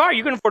bought me a car.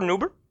 You can afford an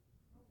Uber.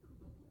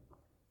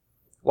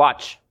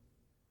 Watch.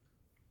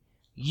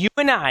 You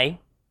and I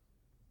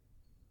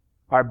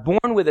are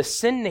born with a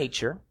sin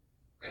nature.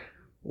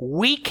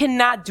 We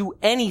cannot do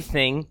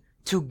anything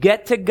to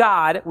get to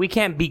God. We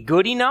can't be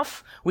good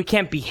enough. We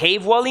can't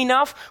behave well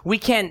enough. We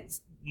can't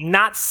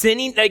not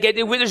sinning.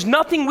 There's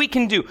nothing we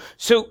can do.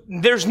 So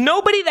there's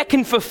nobody that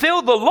can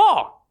fulfill the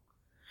law.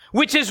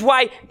 Which is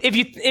why, if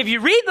you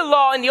read the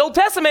law in the Old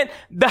Testament,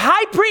 the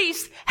high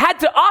priest had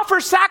to offer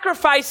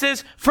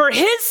sacrifices for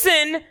his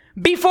sin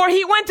before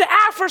he went to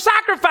ask for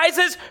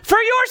sacrifices for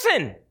your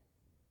sin.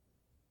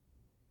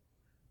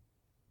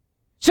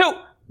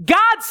 So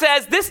God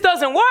says, this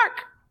doesn't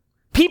work.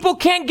 People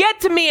can't get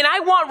to me and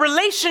I want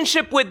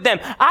relationship with them.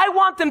 I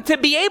want them to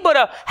be able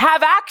to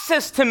have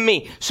access to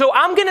me. So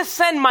I'm going to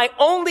send my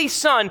only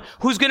son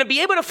who's going to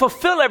be able to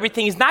fulfill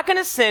everything. He's not going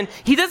to sin.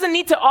 He doesn't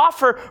need to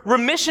offer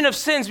remission of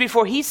sins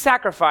before he's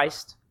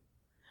sacrificed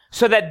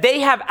so that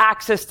they have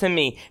access to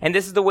me. And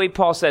this is the way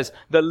Paul says,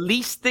 the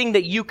least thing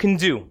that you can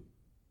do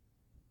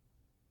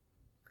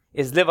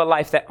is live a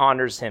life that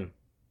honors him.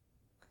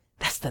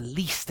 That's the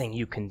least thing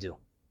you can do.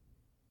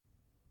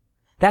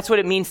 That's what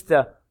it means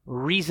to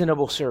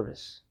reasonable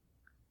service.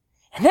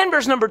 And then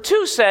verse number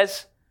 2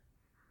 says,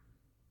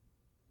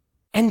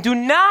 and do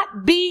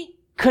not be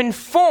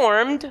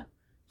conformed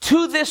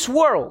to this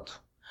world.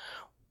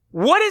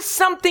 What is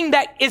something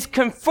that is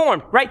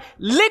conformed, right?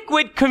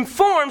 Liquid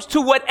conforms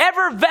to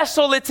whatever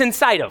vessel it's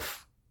inside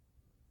of.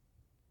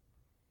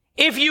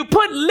 If you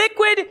put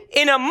liquid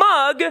in a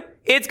mug,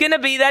 it's going to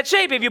be that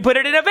shape. If you put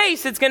it in a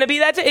vase, it's going to be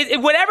that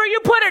shape. Whatever you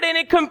put it in,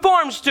 it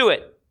conforms to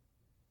it.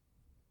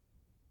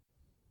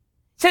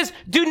 It says,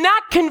 do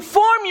not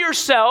conform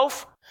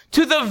yourself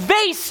to the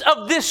vase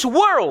of this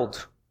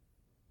world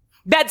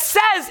that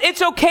says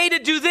it's okay to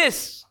do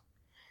this,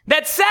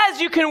 that says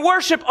you can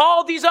worship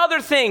all these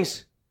other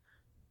things.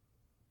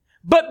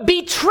 But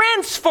be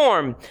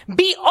transformed,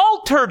 be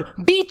altered,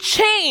 be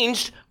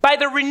changed by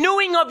the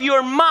renewing of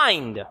your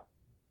mind.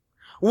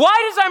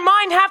 Why does our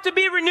mind have to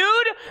be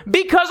renewed?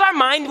 Because our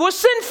mind was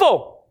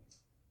sinful.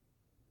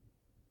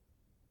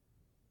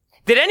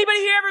 Did anybody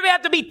here ever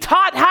have to be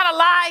taught how to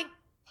lie?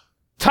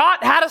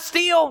 Taught how to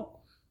steal,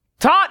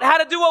 taught how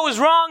to do what was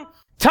wrong,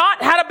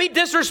 taught how to be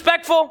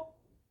disrespectful.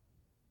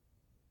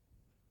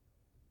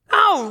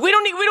 No, we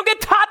don't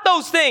get taught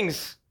those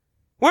things.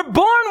 We're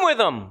born with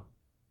them.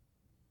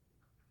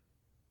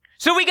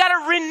 So we got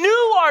to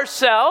renew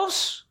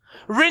ourselves,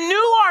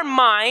 renew our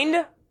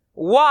mind.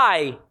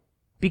 Why?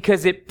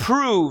 Because it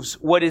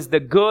proves what is the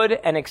good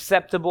and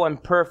acceptable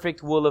and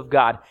perfect will of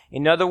God.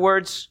 In other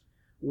words,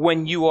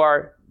 when you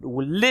are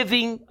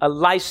living a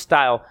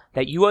lifestyle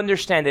that you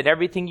understand that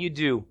everything you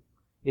do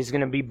is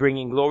going to be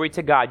bringing glory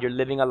to God, you're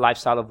living a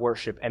lifestyle of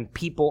worship and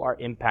people are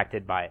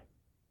impacted by it.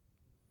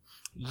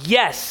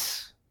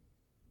 Yes,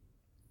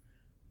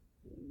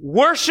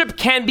 worship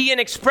can be an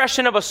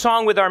expression of a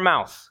song with our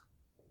mouth.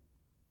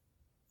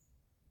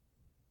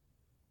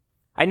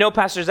 I know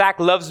Pastor Zach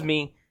loves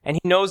me And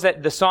he knows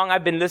that the song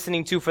I've been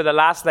listening to for the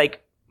last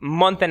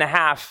month and a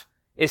half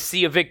is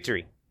Sea of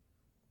Victory.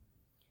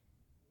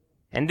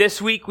 And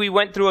this week we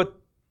went through a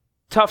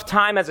tough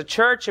time as a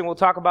church, and we'll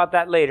talk about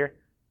that later.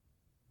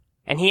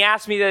 And he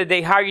asked me the other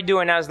day, how are you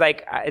doing? I was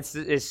like,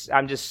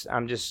 I'm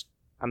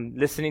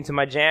listening to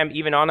my jam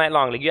even all night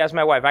long. Like, you ask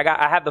my wife,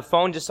 I have the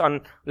phone just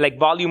on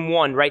volume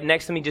 1 right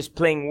next to me, just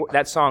playing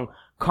that song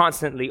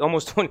constantly,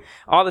 almost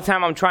all the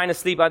time I'm trying to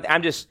sleep.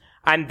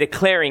 I'm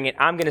declaring it.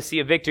 I'm going to see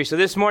a victory. So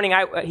this morning,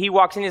 he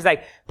walks in, he's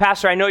like,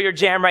 Pastor, I know your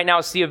jam right now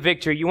is See a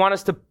Victory. You want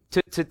us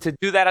to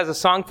do that as a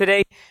song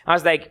today? I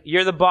was like,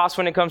 you're the boss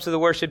when it comes to the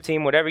worship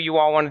team, whatever you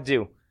all want to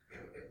do.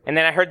 And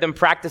then I heard them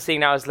practicing,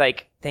 and I was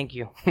like, thank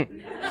you.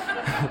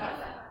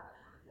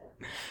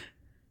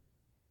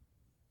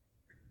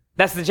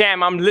 That's the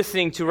jam I'm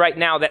listening to right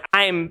now, that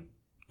I'm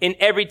in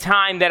every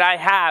time that I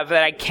have,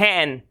 that I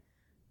can,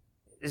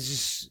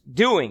 is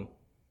doing.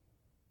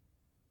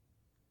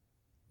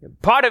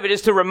 Part of it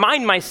is to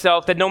remind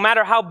myself that no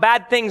matter how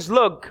bad things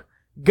look,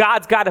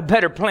 God's got a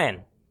better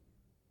plan.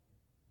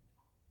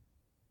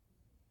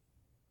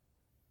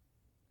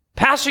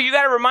 Pastor, you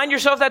got to remind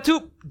yourself that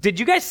too. Did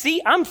you guys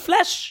see? I'm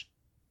flesh.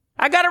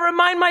 I got to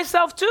remind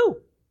myself too.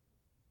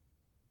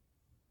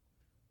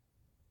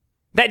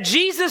 That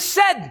Jesus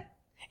said,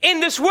 in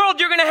this world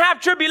you're going to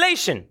have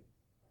tribulation.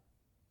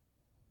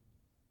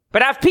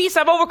 But have peace,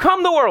 I've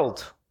overcome the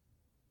world.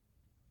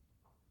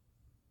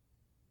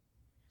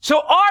 So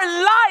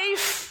our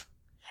life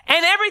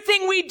and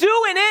everything we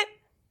do in it,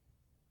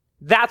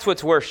 that's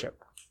what's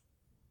worship.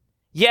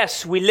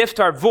 Yes, we lift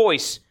our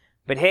voice,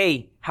 but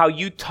hey, how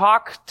you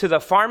talk to the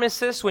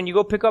pharmacist when you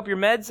go pick up your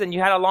meds and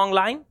you had a long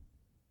line?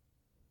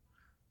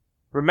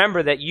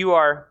 Remember that you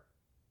are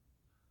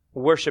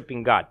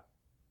worshiping God.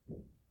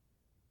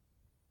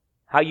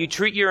 How you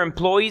treat your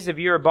employees if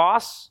you're a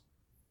boss,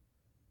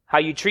 how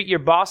you treat your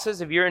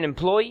bosses if you're an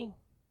employee,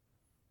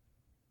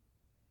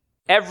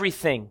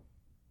 everything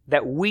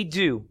that we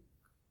do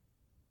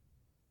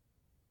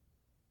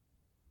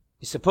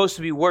is supposed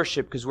to be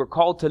worship, because we're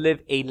called to live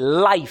a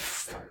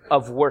life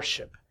of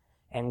worship.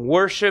 And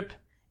worship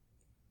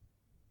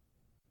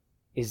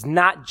is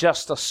not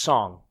just a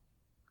song,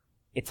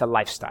 it's a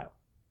lifestyle.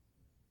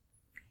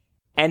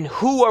 And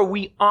who are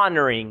we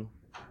honoring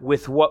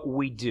with what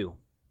we do?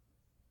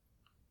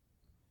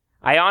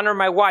 I honor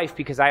my wife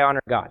because I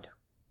honor God.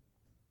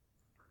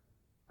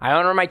 I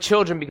honor my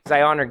children because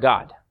I honor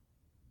God.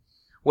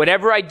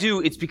 Whatever I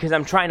do, it's because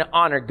I'm trying to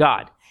honor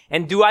God.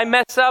 And do I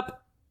mess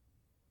up?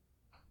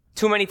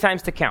 Too many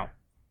times to count.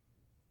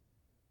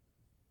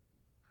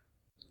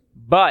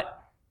 But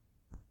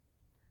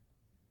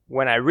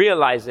when I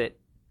realize it,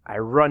 I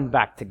run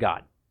back to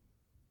God.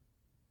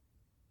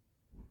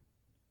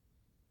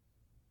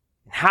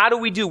 How do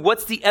we do?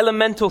 What's the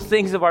elemental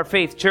things of our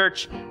faith?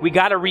 Church, we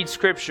got to read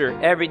scripture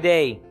every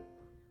day.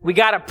 We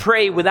got to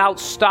pray without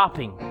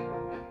stopping.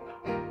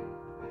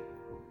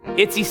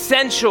 It's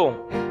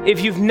essential.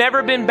 If you've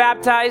never been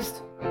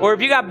baptized, or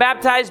if you got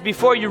baptized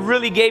before you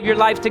really gave your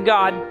life to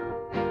God,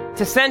 it's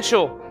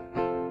essential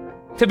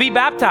to be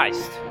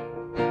baptized.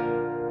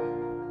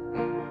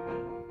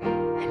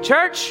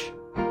 Church,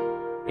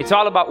 it's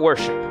all about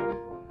worship.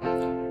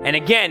 And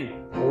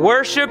again,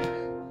 worship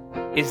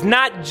is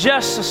not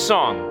just a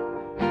song.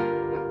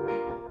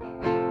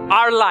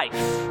 Our life,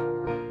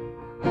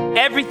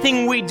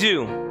 everything we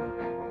do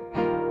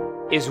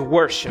is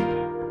worship.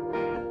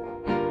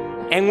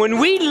 And when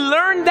we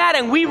learn that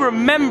and we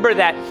remember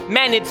that,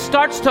 man, it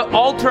starts to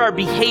alter our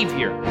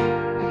behavior.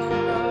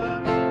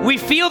 We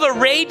feel the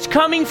rage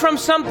coming from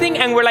something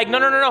and we're like,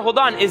 no, hold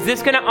on. Is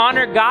this going to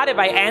honor God if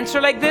I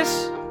answer like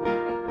this?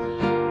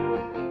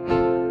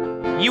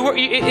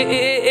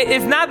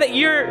 It's not that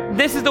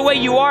this is the way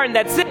you are and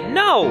that's it.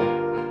 No.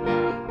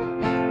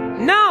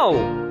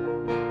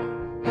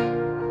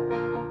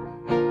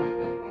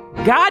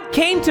 God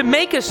came to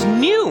make us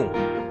new.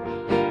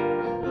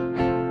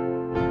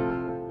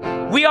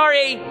 We are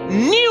a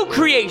new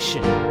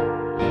creation.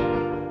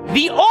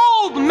 The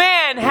old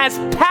man has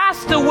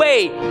passed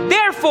away.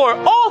 Therefore,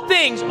 all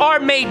things are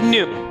made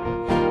new.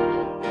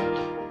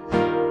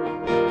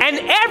 And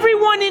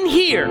everyone in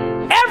here,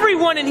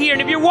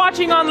 and if you're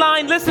watching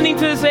online, listening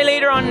to this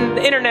later on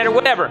the internet or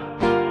whatever,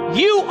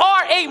 you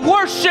are a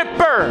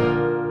worshiper.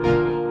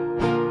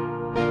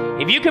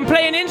 If you can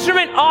play an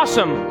instrument,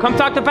 awesome. Come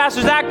talk to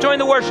Pastor Zach, join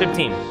the worship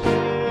team.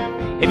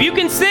 If you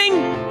can sing,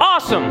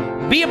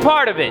 awesome. Be a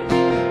part of it.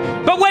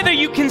 But whether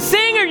you can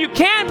sing or you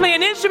can't play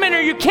an instrument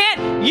or you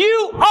can't,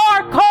 you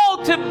are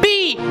called to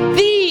be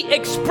the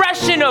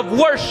expression of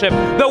worship.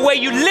 The way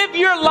you live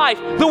your life,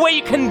 the way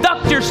you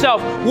conduct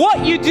yourself,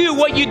 what you do,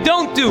 what you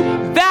don't do,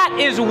 that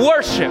is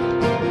worship.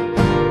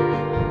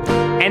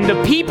 And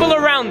the people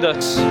around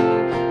us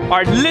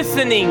are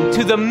listening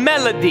to the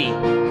melody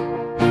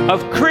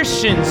of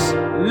Christians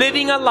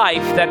living a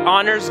life that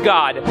honors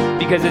God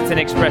because it's an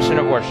expression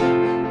of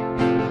worship.